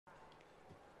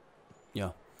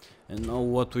Yeah. And now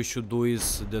what we should do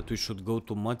is that we should go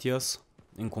to Matthias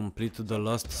and complete the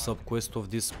last subquest of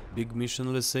this big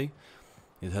mission, let's say.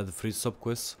 It had 3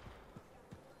 subquests.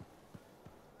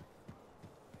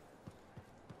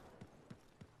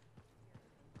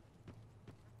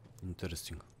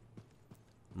 Interesting.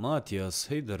 Matthias,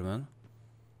 hey there, man.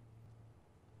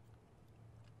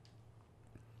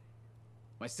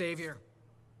 My savior,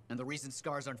 and the reason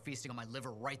scars aren't feasting on my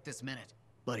liver right this minute.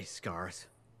 Bloody scars.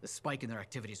 The spike in their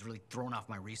activity has really thrown off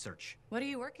my research. What are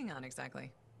you working on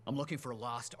exactly? I'm looking for a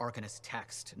lost Arcanist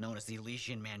text known as the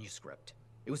Elysian Manuscript.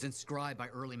 It was inscribed by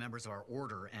early members of our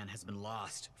order and has been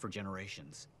lost for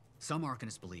generations. Some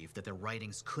Arcanists believe that their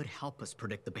writings could help us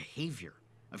predict the behavior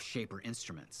of Shaper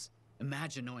instruments.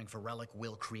 Imagine knowing if a relic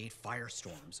will create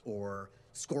firestorms, or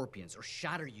scorpions, or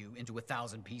shatter you into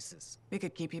 1,000 pieces. We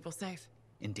could keep people safe.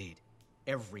 Indeed.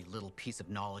 Every little piece of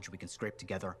knowledge we can scrape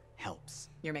together helps.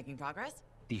 You're making progress?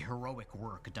 The heroic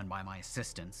work done by my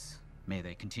assistants, may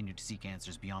they continue to seek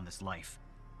answers beyond this life,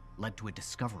 led to a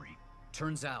discovery.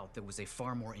 Turns out there was a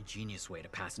far more ingenious way to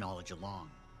pass knowledge along.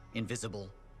 Invisible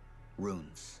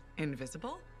runes.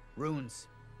 Invisible? Runes,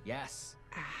 yes.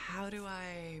 How do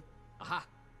I... Aha!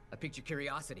 I piqued your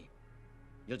curiosity.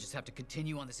 You'll just have to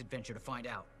continue on this adventure to find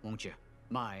out, won't you?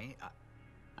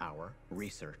 Our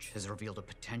research has revealed a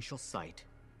potential site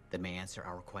that may answer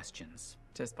our questions.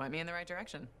 Just point me in the right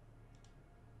direction.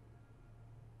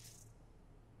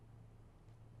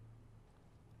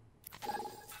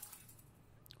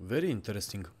 Very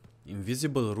interesting.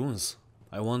 Invisible runes.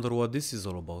 I wonder what this is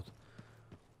all about.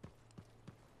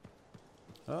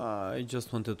 I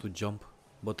just wanted to jump,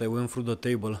 but I went through the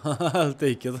table. I'll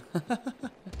take it. Hey,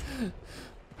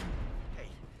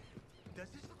 does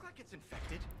this look like it's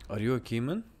infected? Are you okay,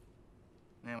 man?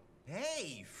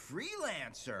 Hey,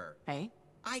 Freelancer! Hey?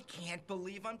 I can't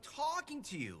believe I'm talking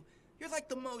to you. You're like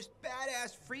the most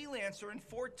badass freelancer in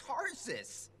Fort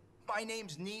Tarsus. My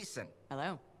name's Neeson.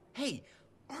 Hello. Hey,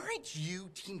 aren't you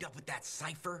teamed up with that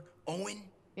Cypher, Owen?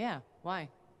 Yeah, why?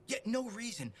 Yeah, no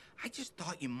reason. I just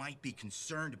thought you might be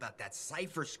concerned about that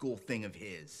Cypher school thing of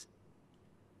his.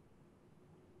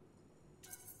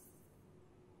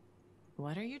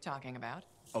 What are you talking about?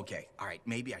 Okay, all right,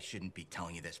 maybe I shouldn't be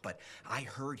telling you this, but I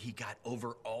heard he got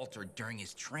over-altered during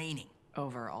his training.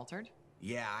 Over-altered?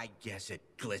 Yeah, I guess it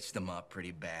glitched him up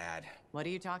pretty bad. What are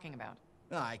you talking about?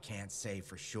 I can't say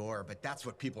for sure, but that's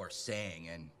what people are saying,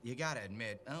 and you gotta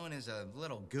admit, Owen is a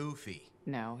little goofy.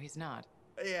 No, he's not.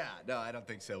 Yeah, no, I don't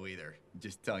think so either.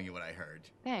 Just telling you what I heard.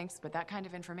 Thanks, but that kind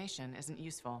of information isn't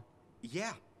useful.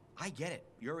 Yeah, I get it.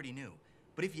 You already knew.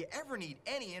 But if you ever need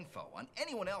any info on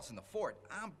anyone else in the fort,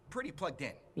 I'm pretty plugged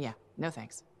in. Yeah, no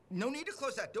thanks. No need to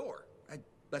close that door.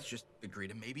 Let's just agree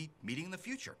to maybe meeting in the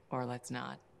future. Or let's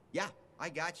not. Yeah, I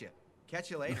got you.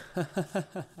 Catch you later.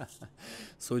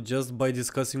 So just by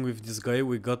discussing with this guy,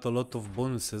 we got a lot of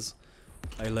bonuses.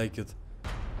 I like it.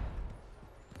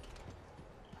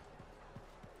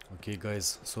 Okay,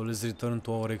 guys, so let's return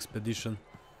to our expedition.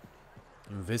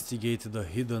 Investigate the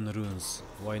hidden ruins.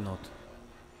 Why not?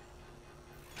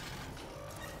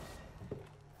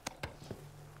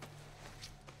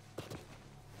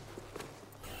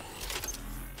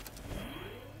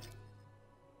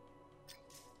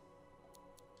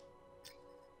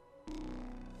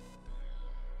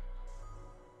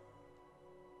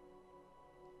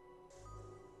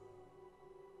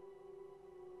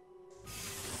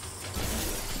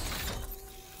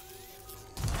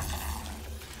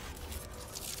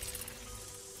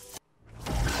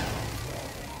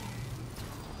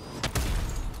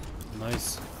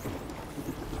 Nice.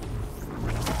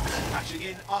 Patching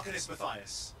in Arcanist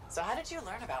Matthias. So how did you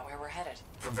learn about where we're headed?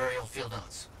 From very old field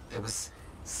notes. There was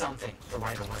something the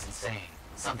writer wasn't saying.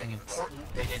 Something important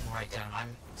they didn't write down.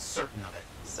 I'm certain of it.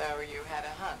 So you had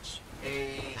a hunch?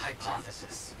 A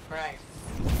hypothesis. Right.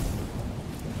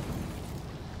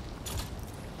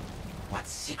 What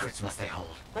secrets must they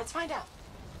hold? Let's find out.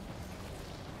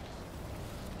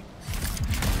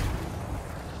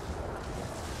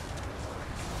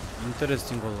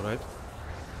 Interesting, alright.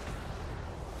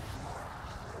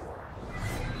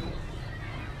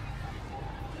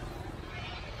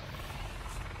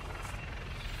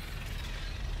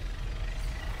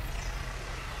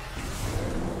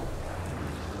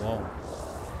 Wow.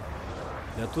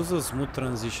 That was a smooth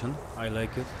transition. I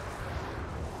like it.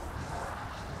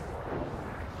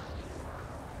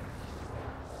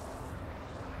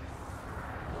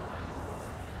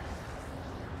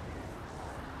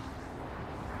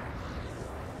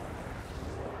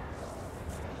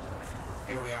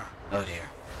 Here we are. Oh dear.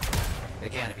 The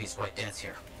canopy's quite dense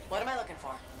here. What am I looking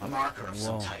for? A marker of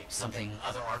some Whoa. type. Something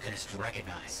other Arcanists would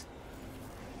recognize.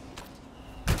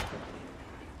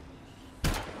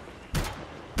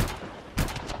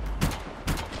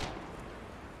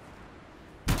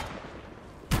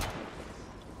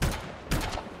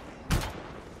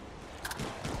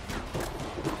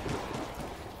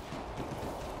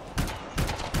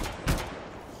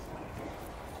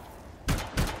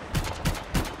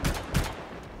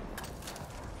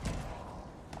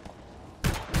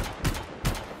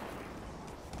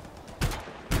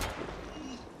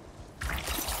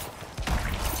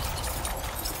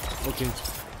 Okay.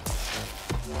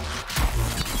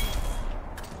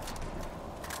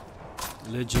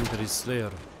 Legendary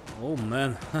Slayer. Oh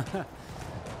man.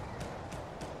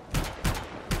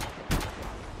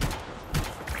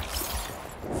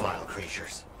 Vile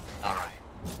creatures. Alright.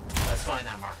 Let's find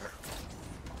that marker.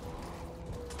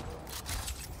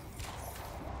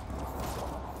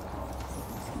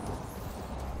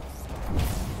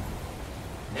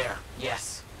 There.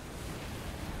 Yes.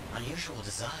 Unusual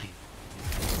design.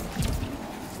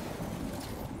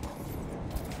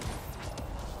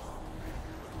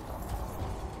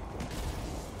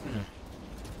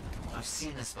 I've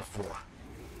seen this before.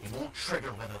 It won't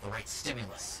trigger without the right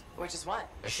stimulus. Which is what?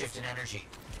 A shift in energy.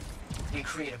 You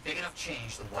create a big enough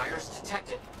change, the wires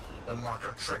detect it, the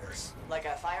marker triggers. Like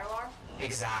a fire alarm?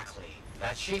 Exactly.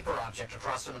 That shape or object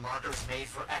across from the marker is made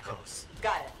for echoes.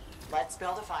 Got it. Let's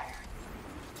build a fire.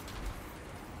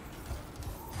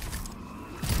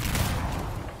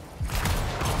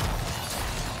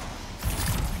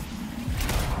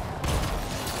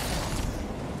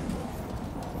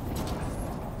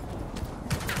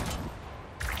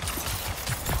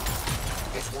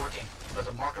 It's working, but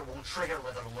the marker won't trigger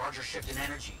without a larger shift in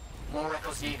energy. More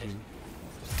echoes needed.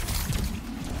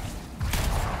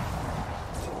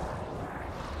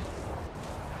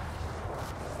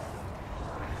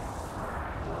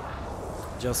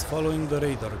 Just following the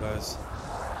radar, guys.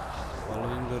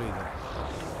 Following the radar.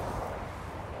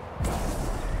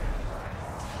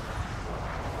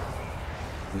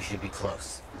 We should be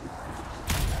close.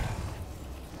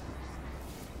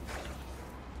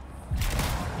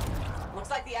 Looks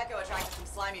like the Echo attracted some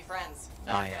slimy friends.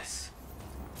 Ah, yes.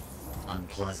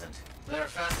 Unpleasant. They're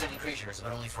fascinating creatures,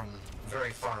 but only from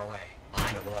very far away.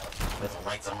 Behind a wall, with the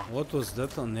lights on. What was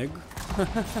that? An egg?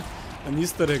 An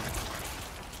Easter egg.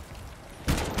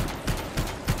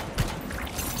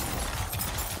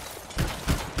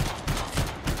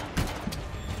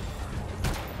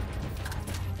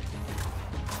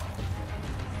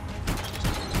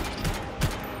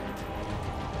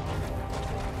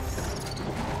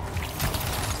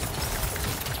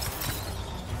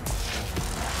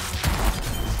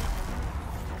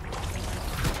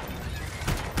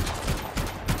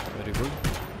 Very good.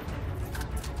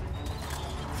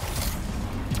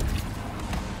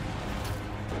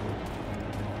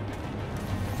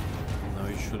 Now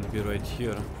it should be right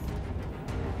here.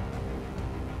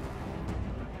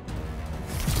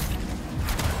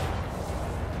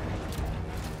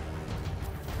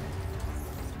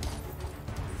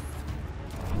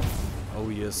 Oh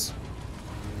yes.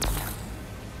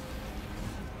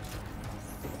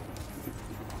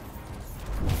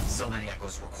 So many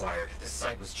echoes required. This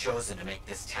site was chosen to make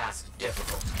this task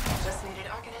difficult. Just needed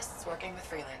Arcanists working with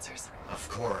Freelancers. Of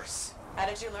course. How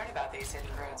did you learn about these hidden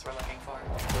runes we're looking for?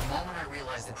 The moment I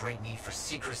realized the great need for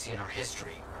secrecy in our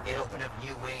history, it opened up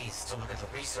new ways to look at the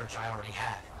research I already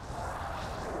had.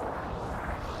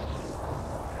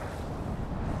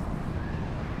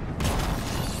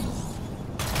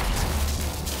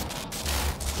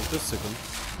 Wait a second.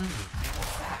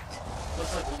 Fact.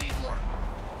 Looks like we'll need more.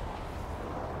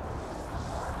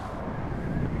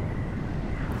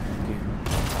 Okay.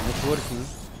 Not working.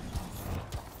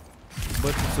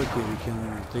 But it's okay, we can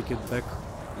take it back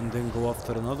and then go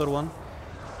after another one.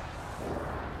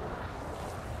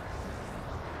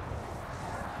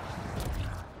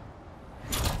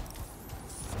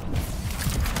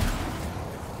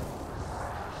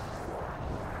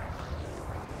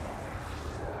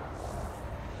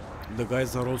 The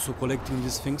guys are also collecting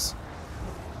these things.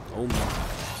 Oh man.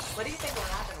 What do you think will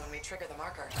happen when we trigger the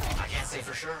marker? I can't say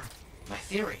for sure. My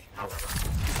theory, however, is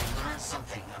we learn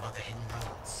something about the hidden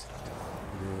runes.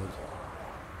 Good.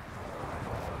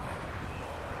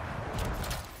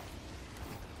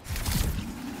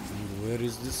 And where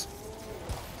is this?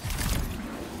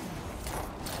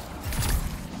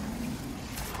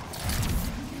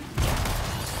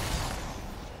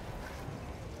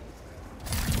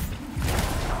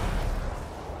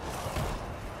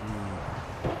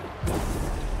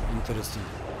 Interesting.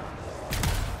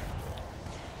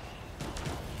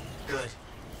 Good.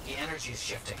 The energy is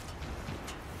shifting.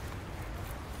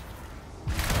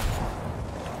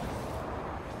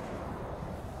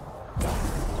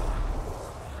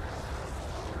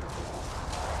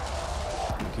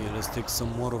 Okay, let's take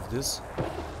some more of this.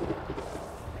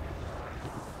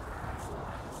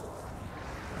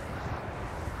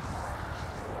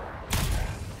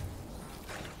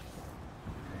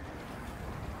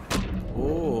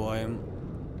 Oh,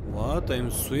 I'm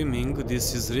swimming.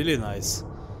 This is really nice.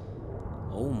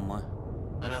 Oh my.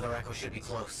 Another echo should be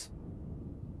close.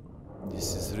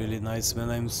 This is really nice when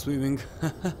I'm swimming.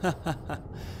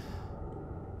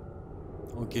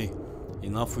 Okay,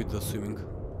 enough with the swimming.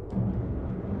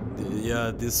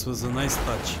 Yeah, this was a nice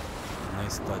touch.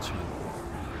 Nice touch, man.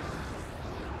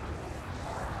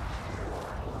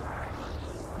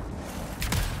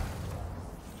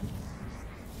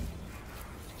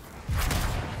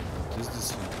 What is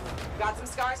this one? Got some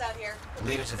scars out here.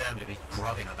 Leave it to them to be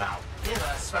grubbing about. They have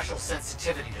a special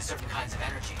sensitivity to certain kinds of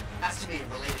energy. Has to be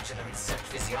related to their insect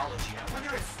physiology. I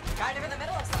wonder if... Kind of in the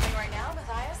middle of something right now,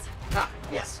 Matthias. Ah,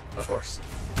 yes, of course.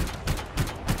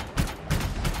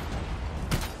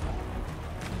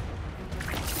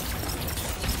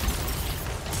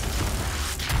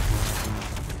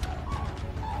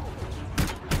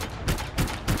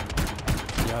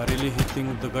 Yeah, really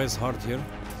hitting the guys hard here.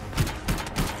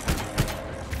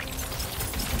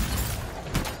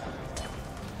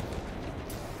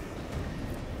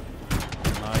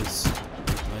 Nice.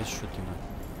 Nice shooting.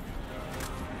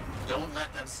 Don't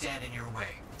let them stand in your way.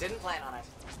 Didn't plan on it.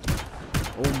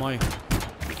 Oh my.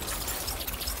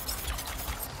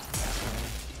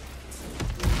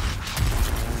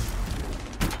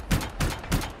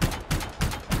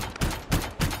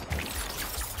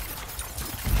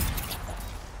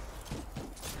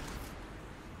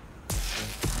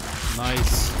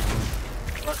 Nice.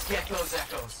 Let's get those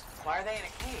echoes. Why are they in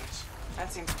a cage?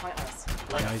 That seems pointless.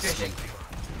 Like Nice a fishing one. lure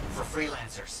for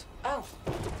freelancers. Oh.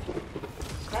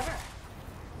 Clever.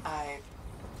 I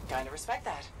kind of respect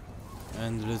that.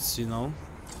 And let's see now.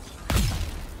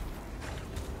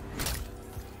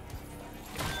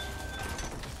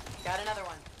 Got another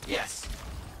one. Yes.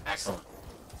 Excellent.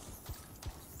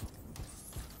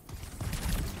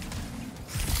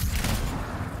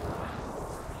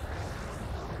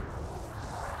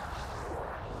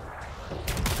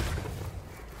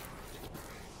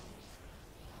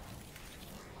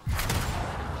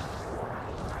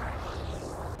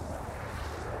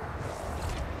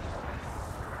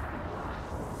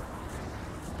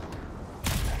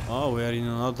 Oh, we are in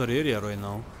another area right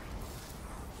now.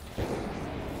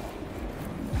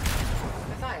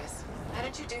 Matthias, how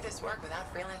did you do this work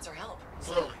without freelancer help?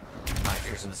 Slowly. My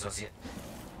fearsome associate.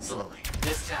 Slowly.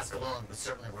 This task alone would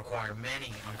certainly require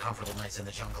many uncomfortable nights in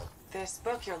the jungle. This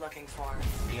book you're looking for.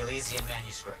 The Elysian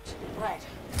manuscript. Right.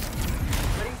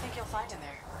 What do you think you'll find in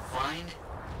there? Find?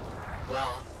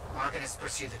 Well, Arcanists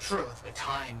pursue the truth, but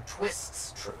time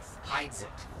twists truth, hides it.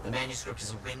 The manuscript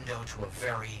is a window to a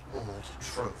very old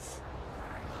truth.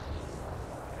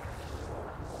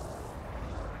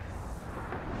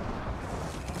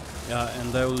 Yeah,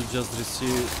 and I will just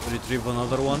retrieve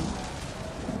another one.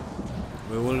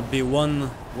 We will be one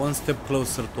step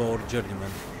closer to our journey,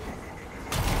 man.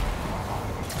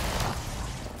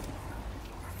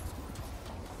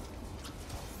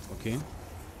 Okay.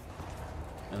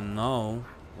 And now,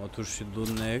 what we should do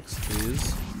next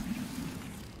is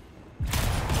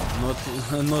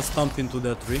not stomp into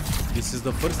that tree. This is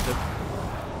the first step.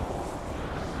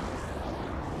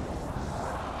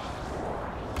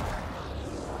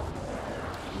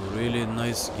 Really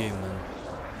nice game, man.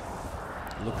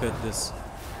 Look at this.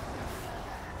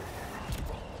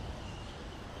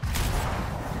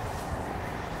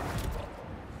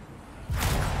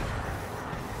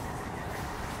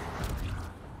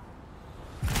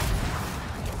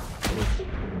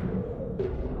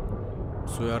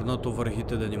 So we are not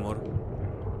overheated anymore.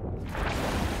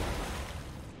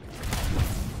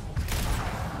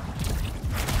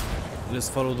 Let's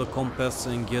follow the compass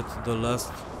and get the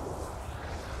last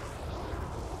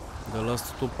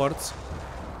two parts.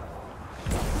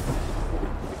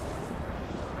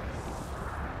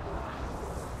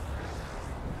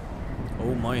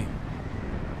 Oh my.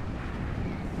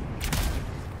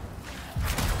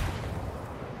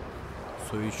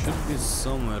 So it should be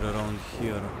somewhere around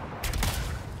here.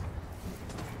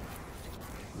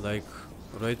 Like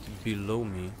right below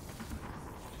me.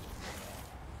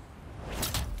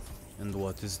 And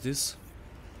what is this?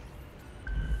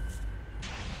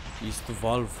 East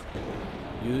Valve.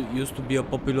 Used to be a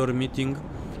popular meeting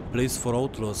place for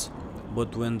outlaws,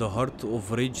 but when the Heart of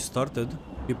Rage started,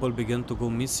 people began to go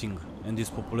missing, and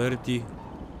its popularity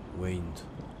waned.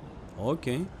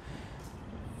 Okay.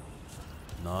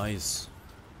 Nice.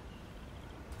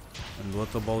 And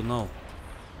what about now?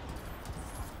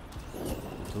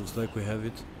 It looks like we have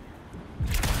it.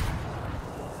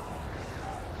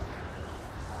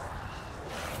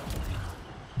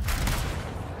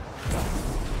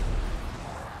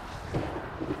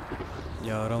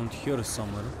 Yeah, around here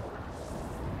somewhere.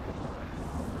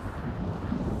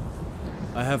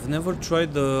 I have never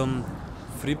tried the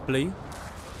free play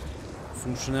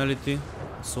functionality,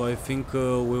 so I think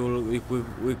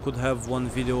we could have one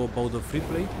video about the free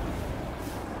play.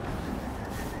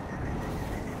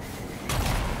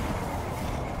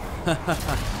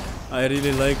 I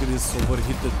really like this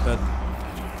overheated pad.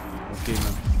 Okay,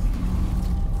 man.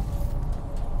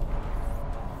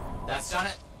 That's done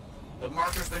it. The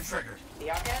marker's been triggered. The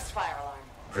Arcanist fire alarm.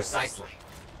 Precisely.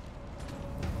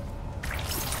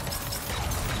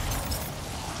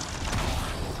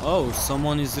 Oh,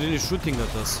 someone is really shooting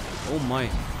at us. Oh my.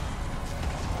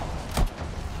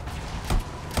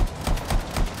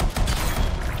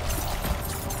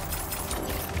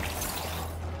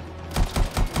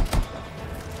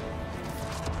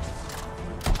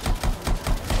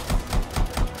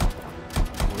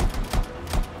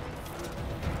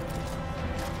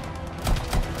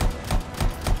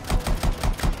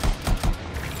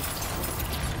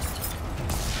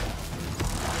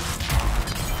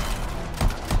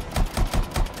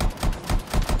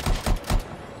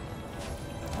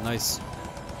 Nice.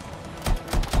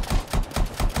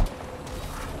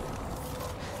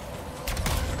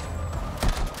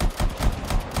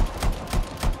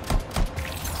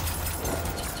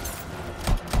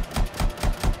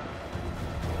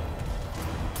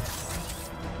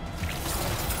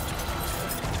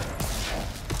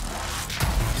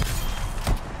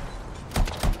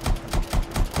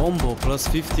 Combo plus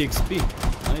 50 XP.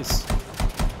 Nice.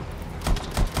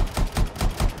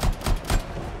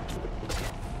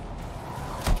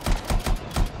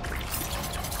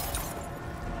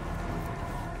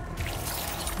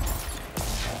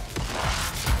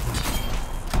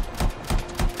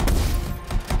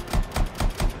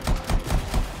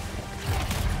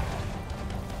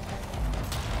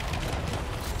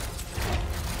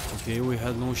 Okay, we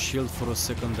had no shield for a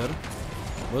second there,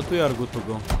 but we are good to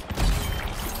go.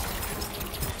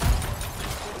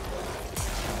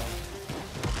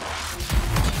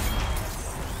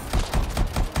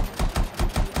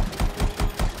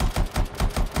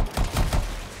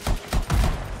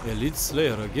 Elite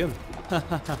Slayer again.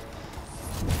 Finally.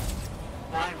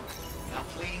 Now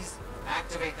please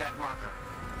activate that marker.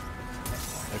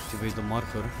 Activate the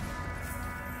marker.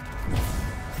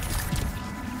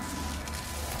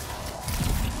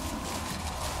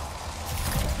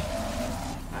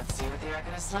 Let's see what the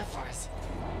Arcanist left for us.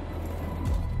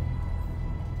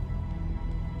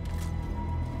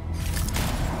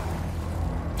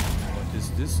 What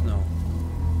is this now?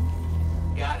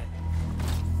 Got it.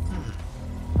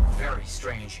 Very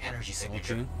strange energy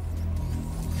signature. Okay.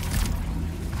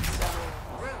 So,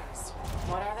 runes.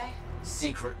 What are they?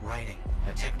 Secret writing.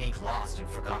 A technique lost and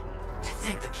forgotten. To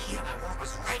think the key to my work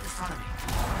was right in front of me.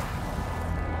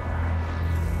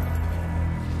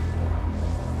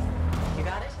 You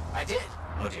got it? I did.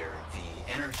 Oh dear,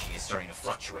 the energy is starting to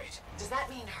fluctuate. Does that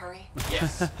mean hurry?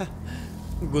 Yes,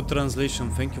 Good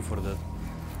translation, thank you for that.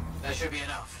 that should be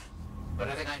enough. But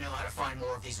I think I know how to find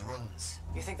more of these runes.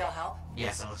 You think they'll help?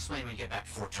 Yes, I'll explain when we get back to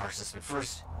Fort Tarsus, but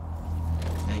first...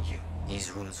 Thank you.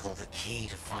 These runes hold the key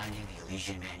to finding the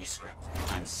Elysian manuscript.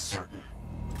 I'm certain.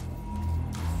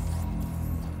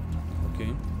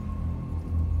 Okay.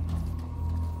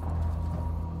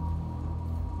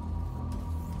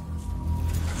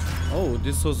 Oh,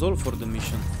 this was all for the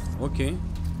mission. Okay.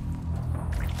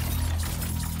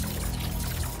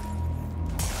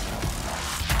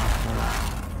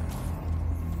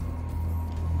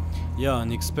 Yeah,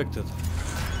 unexpected.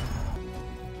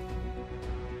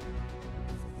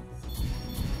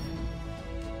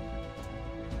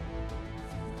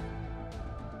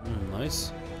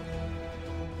 Nice.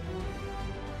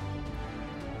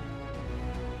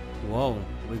 Wow,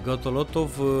 we got a lot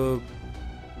of...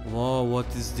 wow, what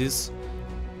is this?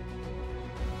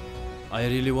 I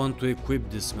really want to equip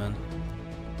this, man.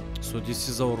 So this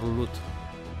is our loot.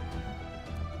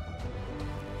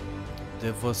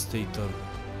 Devastator.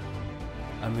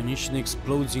 Ammunition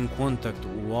explodes in contact.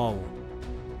 Wow.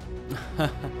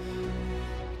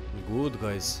 Good,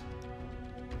 guys.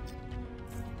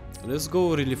 Let's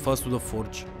go really fast to the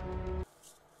forge.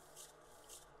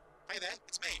 Hey there,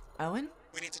 it's me. Owen?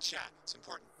 We need to chat. It's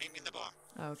important. Meet me in the bar.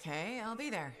 Okay, I'll be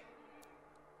there.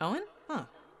 Owen? Huh.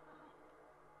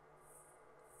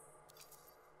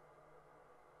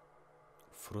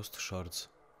 Frost shards.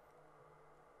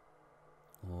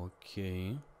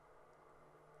 Okay.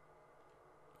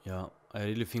 Yeah, I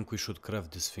really think we should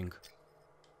craft this thing.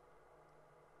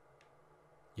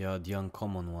 Yeah, the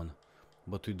uncommon one.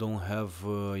 But we don't have,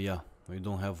 yeah, we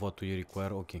don't have what we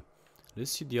require. Okay,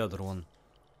 let's see the other one.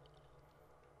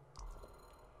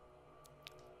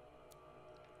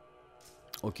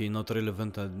 Okay, not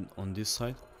relevant on this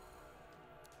side.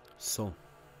 So,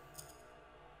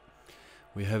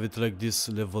 we have it like this,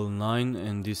 level 9,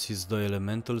 and this is the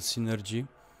elemental synergy.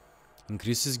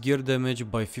 Increases gear damage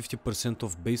by 50%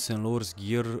 of base and lowers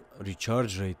gear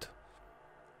recharge rate.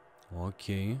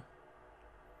 Okay.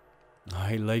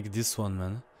 I like this one,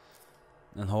 man.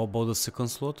 And how about the second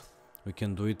slot? We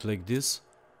can do it like this.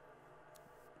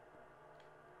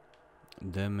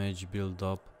 Damage build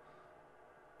up.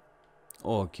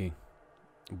 Oh, okay.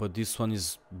 But this one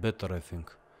is better, I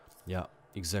think. Yeah,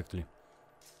 exactly.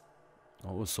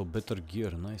 Also better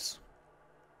gear, nice.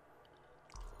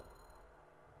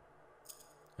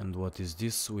 And what is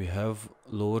this? We have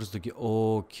lowers the gear.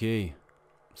 Okay.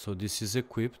 So this is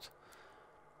equipped.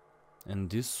 And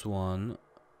this one,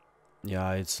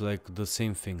 yeah, it's like the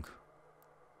same thing.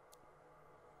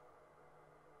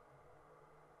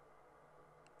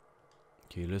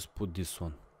 Okay, let's put this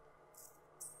one.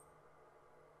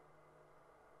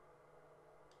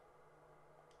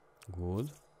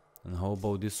 Good. And how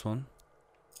about this one?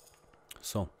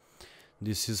 So,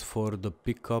 this is for the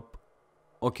pickup.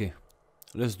 Okay,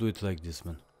 let's do it like this,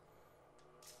 man.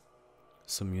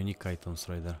 Some unique items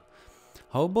right there.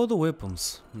 How about the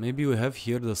weapons? Maybe we have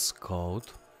here the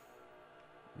scout.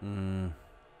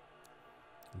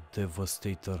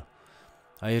 Devastator.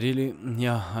 I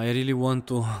really want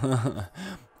to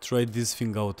try this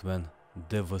thing out, man.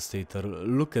 Devastator.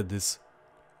 Look at this.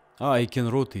 Ah, I can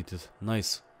rotate it.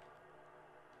 Nice.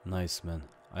 Nice, man.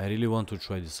 I really want to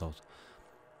try this out.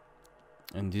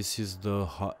 And this is the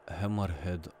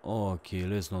hammerhead. Oh, okay,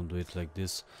 let's not do it like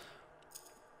this.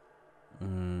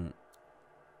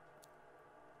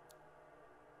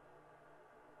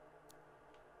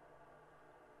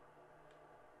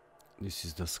 This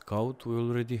is the scout we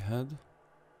already had.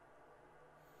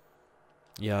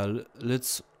 Yeah,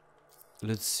 let's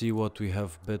see what we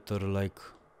have better, like,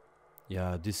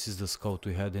 yeah, this is the scout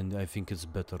we had, and I think it's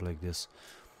better like this.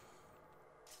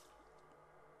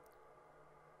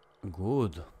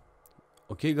 Good.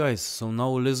 Okay, guys, so now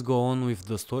let's go on with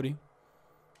the story.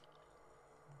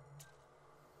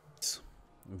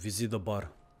 Visit the bar.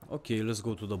 Okay, let's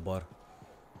go to the bar.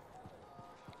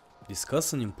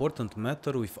 Discuss an important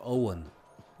matter with Owen.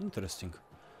 Interesting.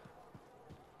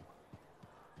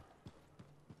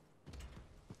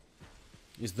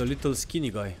 It's the little skinny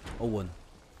guy, Owen.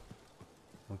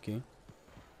 Okay.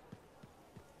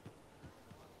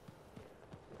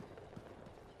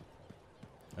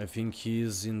 I think he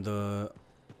is in the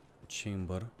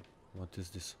chamber. What is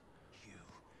this?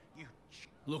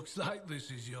 Looks like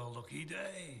this is your lucky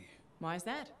day. Why is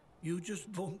that? You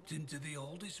just bumped into the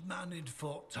oldest man in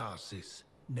Fort Tarsis.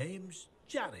 Name's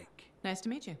Jarek. Nice to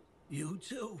meet you. You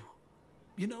too.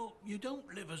 You know, you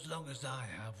don't live as long as I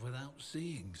have without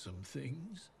seeing some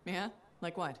things. Yeah?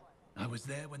 Like what? I was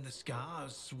there when the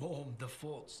scars swarmed the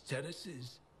fort's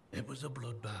terraces. It was a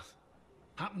bloodbath.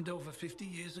 Happened over 50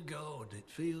 years ago, and it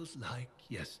feels like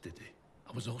yesterday.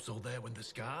 I was also there when the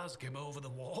scars came over the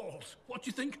walls. What do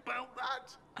you think about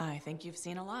that? I think you've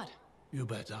seen a lot. You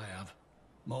bet I have.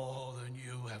 More than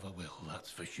you ever will,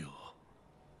 that's for sure.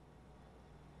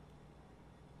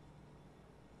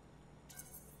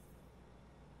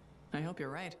 I hope you're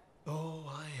right. Oh,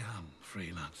 I am,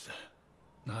 Freelancer.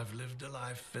 I've lived a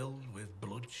life filled with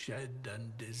bloodshed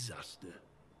and disaster.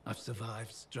 I've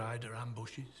survived Strider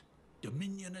ambushes,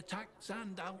 Dominion attacks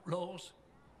and outlaws.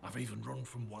 I've even run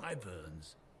from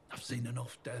wyverns. I've seen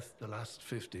enough death to last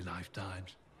 50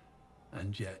 lifetimes.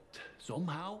 And yet,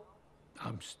 somehow,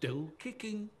 I'm still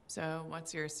kicking. So,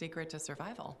 what's your secret to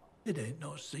survival? It ain't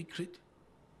no secret.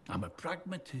 I'm a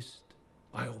pragmatist.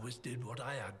 I always did what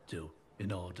I had to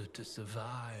in order to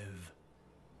survive.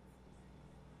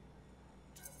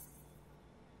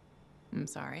 I'm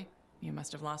sorry. You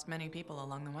must have lost many people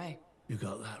along the way. You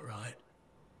got that right.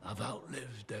 I've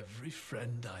outlived every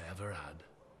friend I ever had.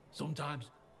 Sometimes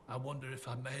I wonder if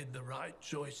I made the right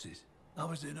choices. I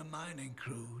was in a mining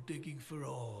crew digging for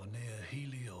ore near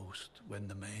Heliost when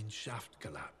the main shaft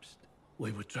collapsed.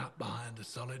 We were trapped behind a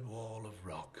solid wall of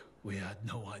rock. We had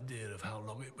no idea of how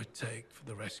long it would take for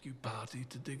the rescue party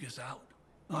to dig us out.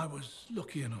 I was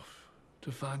lucky enough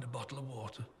to find a bottle of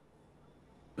water.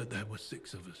 But there were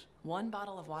 6 of us. 1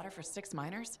 bottle of water for 6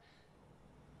 miners?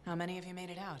 How many of you made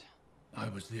it out? I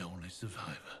was the only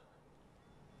survivor.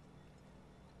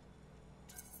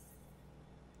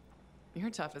 You're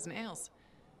tough as nails.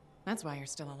 That's why you're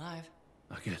still alive.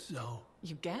 I guess so.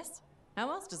 You guess?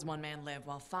 How else does 1 man live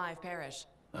while 5 perish?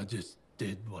 I just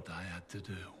did what I had to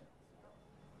do.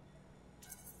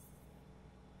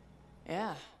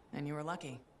 Yeah, and you were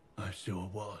lucky. I sure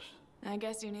was. I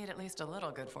guess you need at least a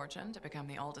little good fortune to become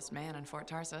the oldest man in Fort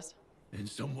Tarsis. In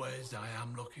some ways, I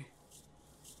am lucky.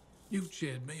 You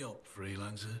cheered me up,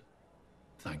 Freelancer.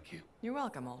 Thank you. You're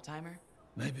welcome, old-timer.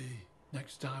 Maybe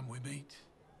next time we meet,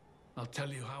 I'll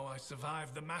tell you how I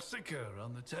survived the massacre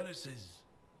on the terraces.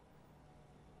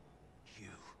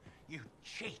 You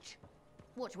cheat.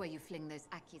 Watch where you fling those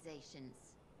accusations.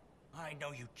 I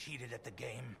know you cheated at the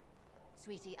game.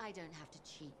 Sweetie, I don't have to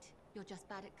cheat. You're just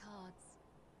bad at cards.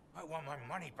 I want my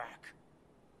money back.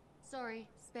 Sorry,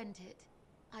 spent it.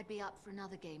 I'd be up for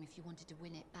another game if you wanted to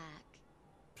win it back.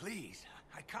 Please,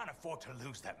 I can't afford to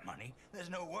lose that money. There's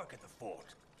no work at the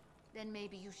fort. Then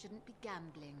maybe you shouldn't be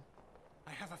gambling.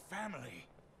 I have a family.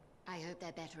 I hope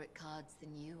they're better at cards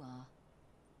than you are.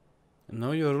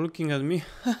 Now you're looking at me.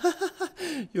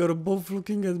 You're both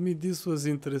looking at me. This was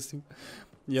interesting.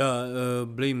 Yeah,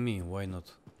 blame me. Why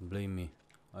not? Blame me.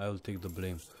 I'll take the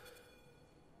blame.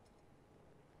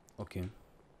 Okay.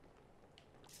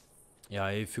 Yeah,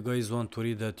 if you guys want to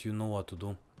read that, you know what to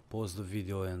do. Pause the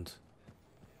video and...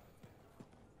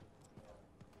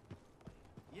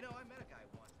 You know, I met a guy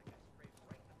once that got sprayed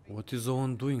right in the face. What is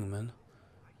Owen doing, man?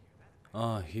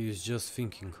 Ah, he is just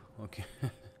thinking. Okay.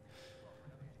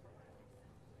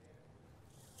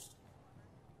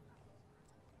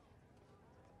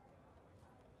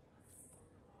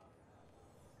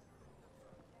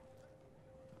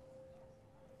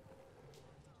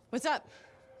 What's up?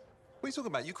 What are you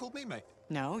talking about? You called me, mate.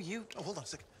 No, you... Oh, hold on a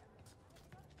second.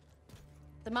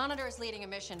 The Monitor is leading a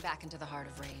mission back into the Heart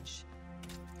of Rage.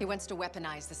 He wants to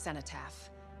weaponize the Cenotaph.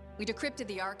 We decrypted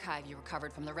the archive you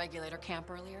recovered from the Regulator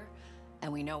camp earlier,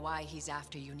 and we know why he's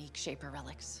after unique Shaper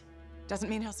relics. Doesn't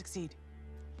mean he'll succeed.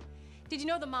 Did you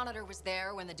know the Monitor was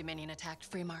there when the Dominion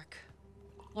attacked Freemark?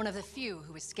 One of the few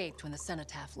who escaped when the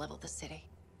Cenotaph leveled the city.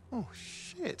 Oh,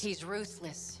 shit. He's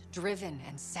ruthless, driven,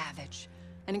 and savage.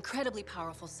 An incredibly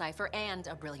powerful cipher and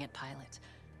a brilliant pilot.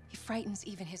 He frightens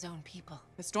even his own people.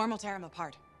 The storm will tear him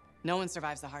apart. No one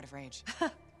survives the Heart of Rage.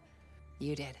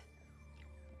 You did.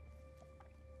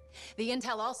 The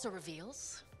intel also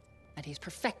reveals that he's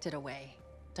perfected a way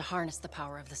to harness the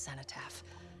power of the Cenotaph,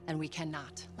 and we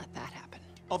cannot let that happen.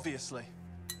 Obviously.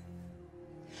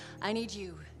 I need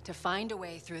you to find a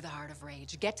way through the Heart of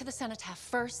Rage, get to the Cenotaph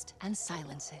first, and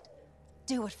silence it.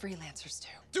 Do what freelancers do.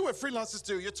 Do what freelancers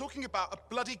do. You're talking about a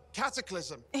bloody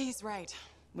cataclysm. He's right.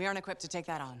 We aren't equipped to take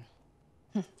that on.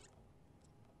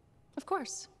 Of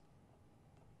course.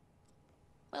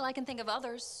 Well, I can think of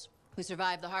others who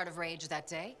survived the Heart of Rage that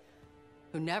day,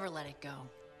 who never let it go,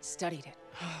 studied it.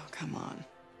 Oh, come on.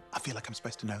 I feel like I'm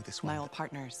supposed to know this one. My old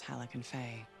partners, Halleck and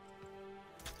Faye.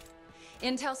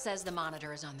 Intel says the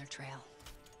Monitor is on their trail.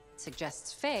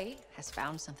 Suggests Faye has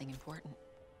found something important.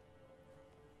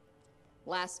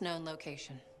 Last known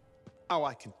location. Oh,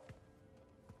 I can...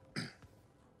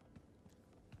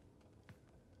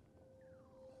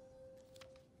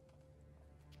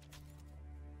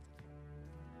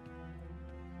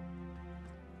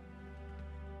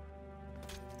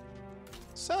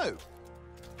 So,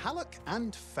 Halleck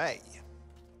and Faye.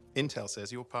 Intel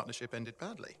says your partnership ended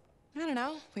badly. I don't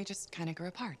know. We just kind of grew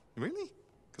apart. Really?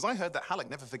 Because I heard that Halleck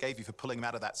never forgave you for pulling him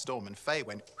out of that storm, and Faye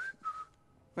went...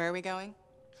 Where are we going?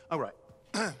 Oh, right.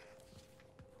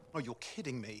 Oh, you're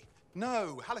kidding me.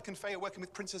 No, Halleck and Faye are working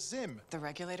with Princess Zim. The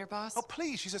Regulator boss? Oh,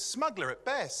 please, she's a smuggler at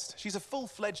best. She's a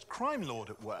full-fledged crime lord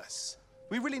at worst.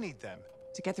 We really need them.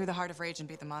 To get through the Heart of Rage and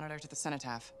beat the Monitor to the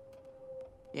Cenotaph.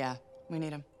 Yeah, we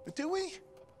need him. Do we?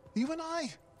 You and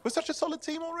I? We're such a solid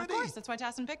team already. Of course, that's why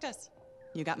Tassin picked us.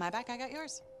 You got my back, I got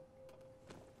yours.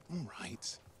 All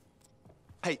right.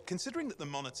 Hey, considering that the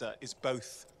Monitor is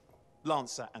both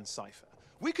Lancer and Cypher,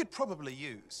 we could probably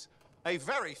use a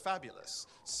very fabulous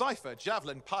Cypher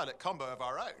Javelin pilot combo of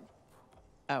our own.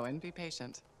 Oh, and be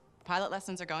patient. Pilot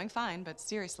lessons are going fine, but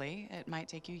seriously, it might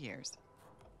take you years.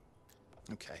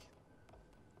 Okay.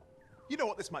 You know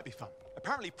what? This might be fun.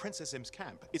 Apparently, Princess Zim's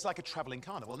camp is like a traveling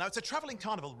carnival. Now, it's a traveling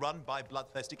carnival run by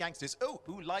bloodthirsty gangsters,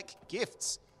 who like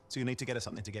gifts. So you need to get us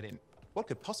something to get in. What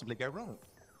could possibly go wrong?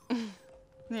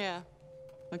 Yeah,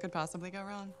 what could possibly go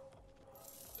wrong?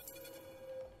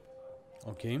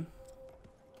 Okay.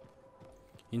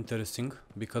 Interesting,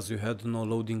 because you had no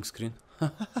loading screen.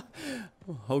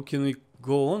 How can we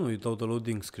go on without a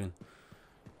loading screen?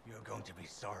 You're going to be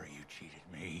sorry you cheated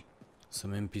me.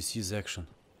 Some NPCs action.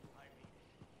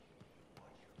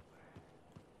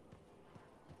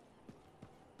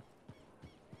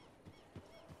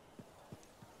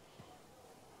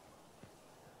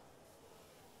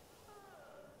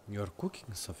 You're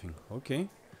cooking something, okay.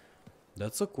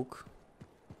 That's a cook.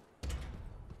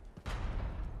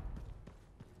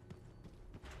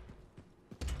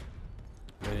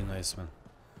 Very nice, man.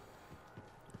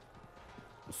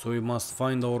 So we must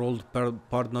find our old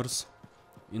partners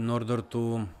in order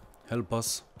to help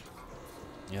us.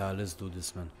 Yeah, let's do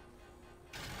this, man.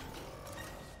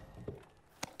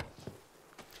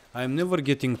 I'm never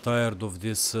getting tired of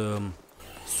this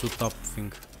suit up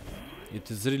thing. It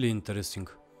is really interesting.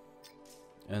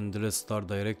 And let's start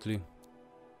directly,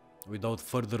 without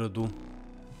further ado.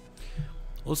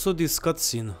 Also, this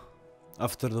cutscene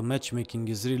after the matchmaking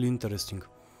is really interesting.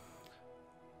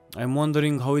 I'm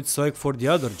wondering how it's like for the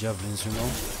other Javelins, you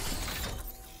know?